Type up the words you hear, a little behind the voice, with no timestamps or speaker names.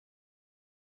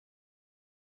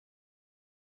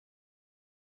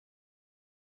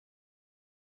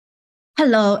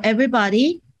Hello,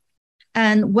 everybody,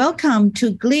 and welcome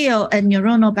to Glial and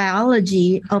Neuronal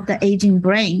Biology of the Aging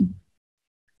Brain,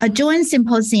 a joint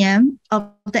symposium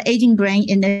of the Aging Brain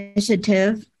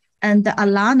Initiative and the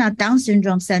Alana Down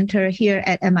Syndrome Center here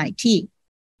at MIT.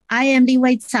 I am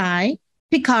Li-Huei Tsai,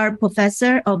 Picower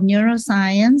Professor of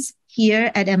Neuroscience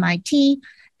here at MIT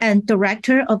and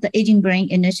Director of the Aging Brain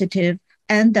Initiative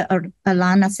and the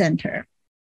Alana Center.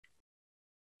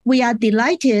 We are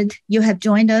delighted you have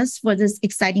joined us for this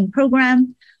exciting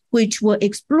program, which will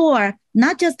explore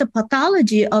not just the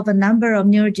pathology of a number of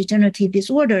neurodegenerative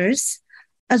disorders,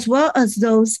 as well as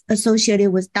those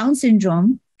associated with Down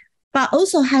syndrome, but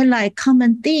also highlight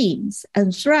common themes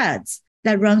and threads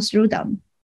that run through them.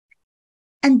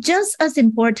 And just as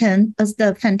important as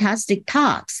the fantastic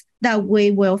talks that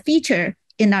we will feature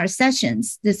in our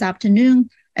sessions this afternoon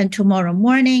and tomorrow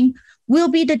morning will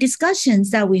be the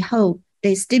discussions that we hope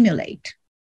they stimulate.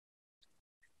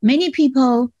 Many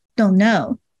people don't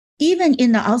know, even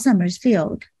in the Alzheimer's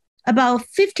field, about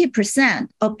 50%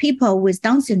 of people with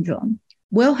Down syndrome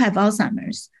will have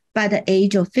Alzheimer's by the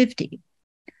age of 50.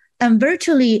 And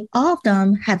virtually all of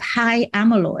them have high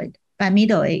amyloid by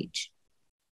middle age.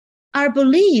 Our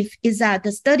belief is that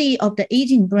the study of the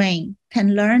aging brain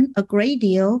can learn a great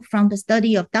deal from the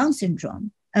study of Down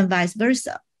syndrome and vice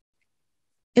versa.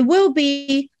 It will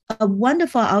be a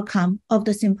wonderful outcome of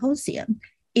the symposium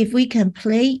if we can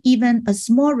play even a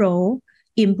small role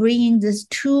in bringing these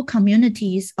two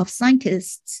communities of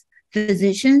scientists,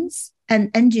 physicians, and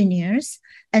engineers,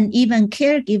 and even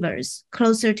caregivers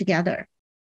closer together.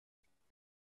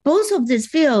 Both of these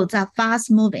fields are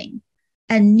fast-moving,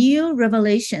 and new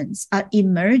revelations are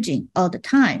emerging all the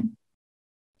time.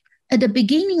 At the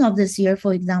beginning of this year,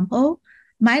 for example,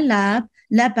 my lab,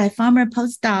 led by former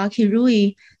postdoc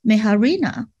Li-Huei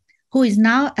Tsai, who is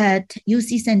now at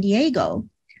UC San Diego,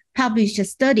 published a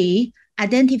study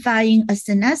identifying a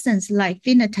senescence-like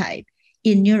phenotype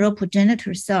in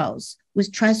neuroprogenitor cells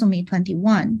with trisomy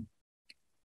 21.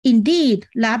 Indeed,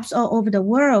 labs all over the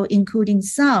world, including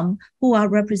some who are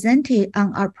represented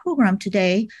on our program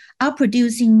today, are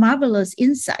producing marvelous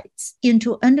insights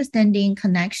into understanding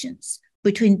connections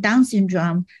between Down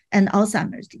syndrome and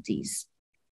Alzheimer's disease.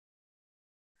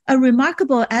 A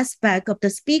remarkable aspect of the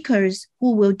speakers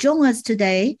who will join us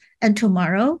today and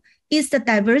tomorrow is the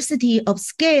diversity of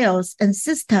scales and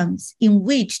systems in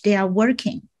which they are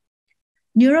working.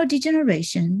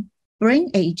 Neurodegeneration,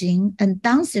 brain aging, and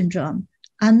Down syndrome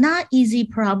are not easy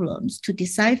problems to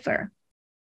decipher.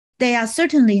 They are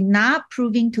certainly not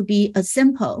proving to be as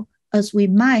simple as we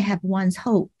might have once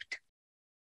hoped.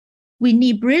 We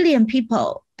need brilliant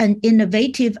people and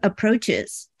innovative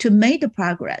approaches to make the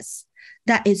progress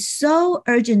that is so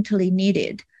urgently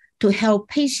needed to help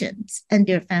patients and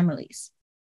their families.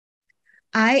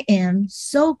 I am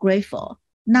so grateful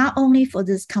not only for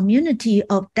this community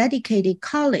of dedicated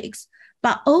colleagues,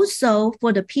 but also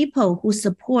for the people who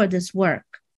support this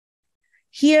work.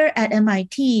 Here at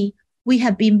MIT, we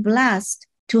have been blessed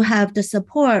to have the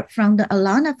support from the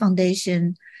Alana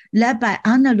Foundation, led by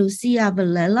Ana Lucia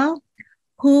Villela,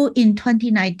 who in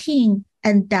 2019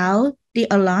 endowed the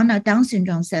Alana Down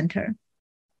Syndrome Center.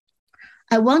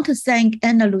 I want to thank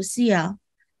Ana Lucia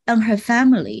and her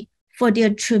family for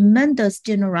their tremendous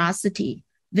generosity,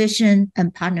 vision,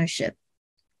 and partnership.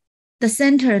 The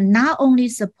center not only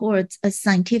supports a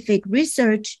scientific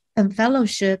research and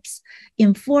fellowships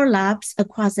in 4 labs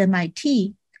across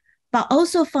MIT, but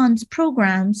also funds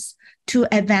programs to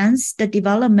advance the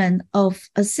development of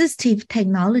assistive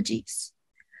technologies.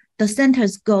 The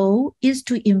center's goal is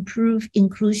to improve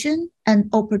inclusion and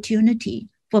opportunity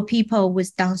for people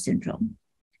with Down syndrome.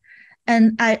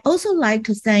 And I also like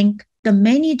to thank the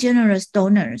many generous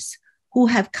donors who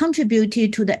have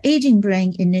contributed to the Aging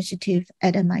Brain Initiative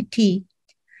at MIT.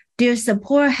 Their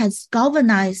support has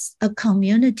galvanized a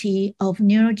community of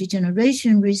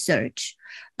neurodegeneration research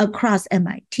across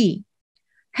MIT,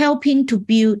 helping to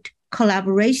build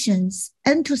collaborations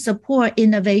and to support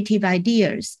innovative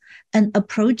ideas and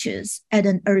approaches at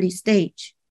an early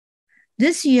stage.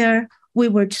 This year, we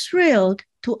were thrilled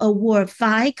to award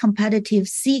 5 competitive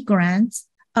seed grants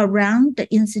around the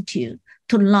Institute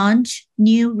to launch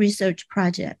new research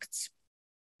projects.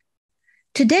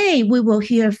 Today, we will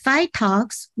hear 5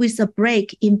 talks with a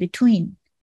break in between.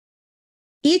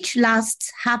 Each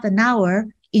lasts half an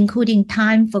hour, including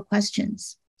time for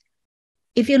questions.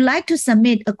 If you'd like to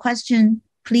submit a question,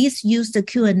 please use the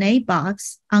Q&A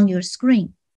box on your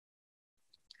screen.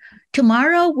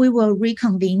 Tomorrow, we will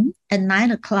reconvene at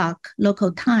 9 o'clock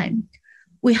local time.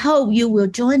 We hope you will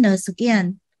join us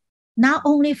again, not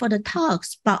only for the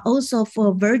talks, but also for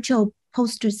a virtual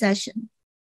poster session.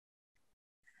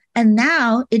 And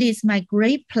now it is my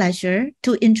great pleasure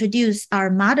to introduce our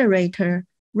moderator,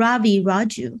 Ravi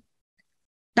Raju.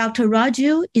 Dr.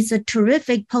 Raju is a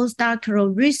terrific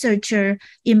postdoctoral researcher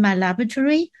in my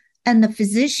laboratory and a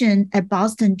physician at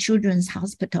Boston Children's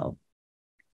Hospital.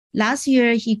 Last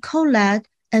year, he co-led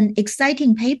an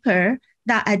exciting paper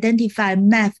that identified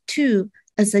MEF2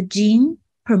 as a gene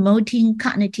promoting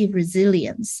cognitive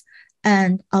resilience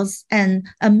and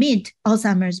amid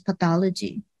Alzheimer's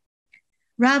pathology.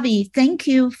 Ravi, thank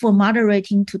you for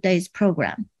moderating today's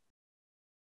program.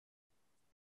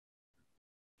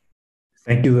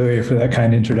 Thank you, Li-Huei, for that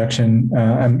kind introduction.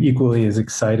 I'm equally as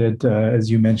excited, as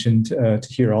you mentioned, to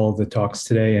hear all of the talks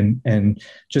today. And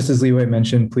just as Li-Huei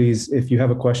mentioned, please, if you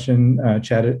have a question,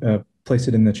 place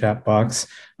it in the chat box.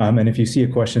 And if you see a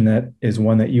question that is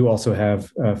one that you also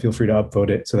have, feel free to upvote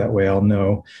it so that way I'll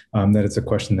know that it's a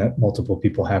question that multiple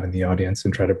people have in the audience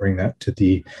and try to bring that to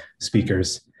the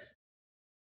speakers.